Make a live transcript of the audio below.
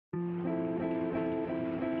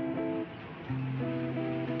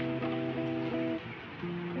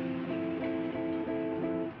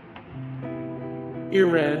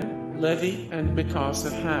Eren, Levi, and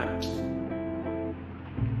Mikasa hat.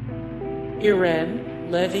 Eren,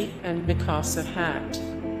 Levi, and Mikasa hat.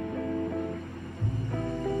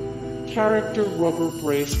 Character rubber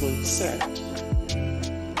bracelet set.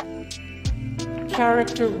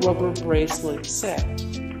 Character rubber bracelet set.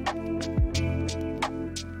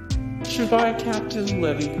 Chibi Captain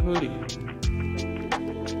Levi hoodie.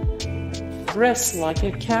 Dress like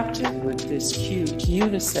a captain with this cute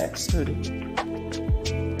unisex hoodie.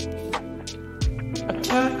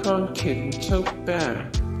 Attack on Kitten tote bag.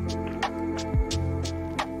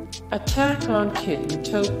 Attack on Kitten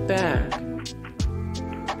tote bag.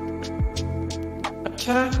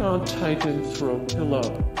 Attack on Titan throw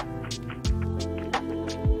pillow.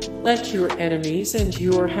 Let your enemies and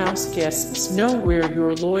your house guests know where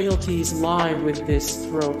your loyalties lie with this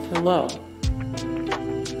throw pillow.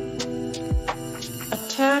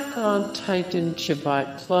 Attack on Titan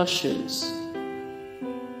Chibi Plushes.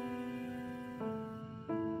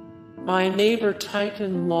 My Neighbor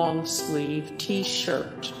Titan long sleeve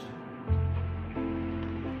t-shirt.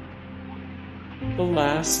 The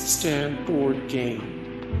Last Stand board game.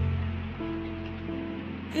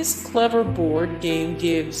 This clever board game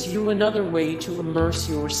gives you another way to immerse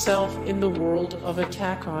yourself in the world of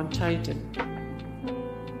Attack on Titan.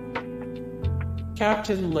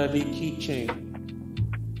 Captain Levi keychain.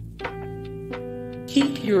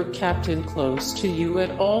 Keep your captain close to you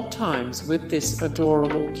at all times with this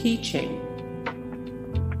adorable keychain.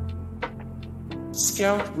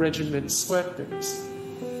 Scout Regiment Sweatpants.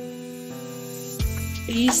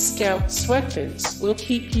 These Scout Sweatpants will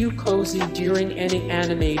keep you cozy during any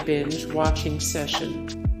anime binge watching session.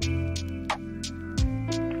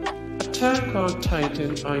 Attack on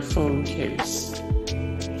Titan iPhone case.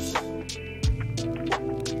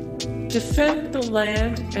 Defend the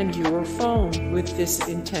land and your phone with this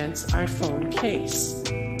intense iPhone case.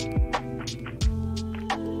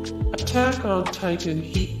 Attack on Titan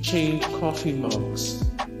heat change coffee mugs.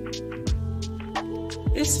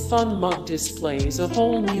 This fun mug displays a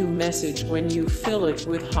whole new message when you fill it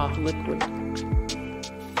with hot liquid.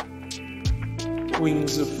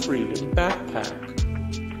 Wings of Freedom backpack.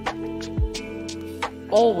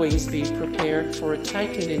 Always be prepared for a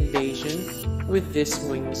Titan invasion with this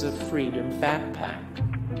Wings of Freedom backpack.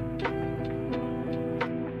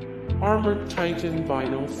 Armored Titan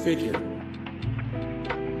vinyl figure.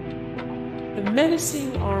 The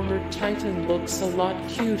menacing armored Titan looks a lot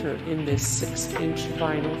cuter in this 6-inch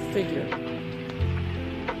vinyl figure.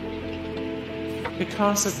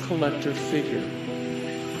 Mikasa collector figure.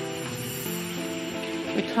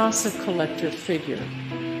 Mikasa collector figure.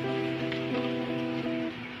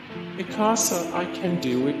 Mikasa I Can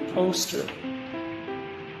Do It poster.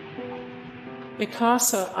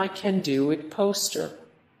 Mikasa I Can Do It poster.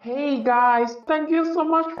 Hey guys, thank you so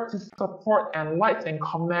much for the support and likes and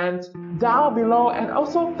comments down below, and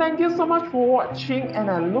also thank you so much for watching, and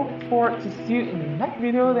I look forward to see you in the next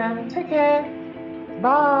video. Then take care,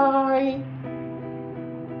 bye.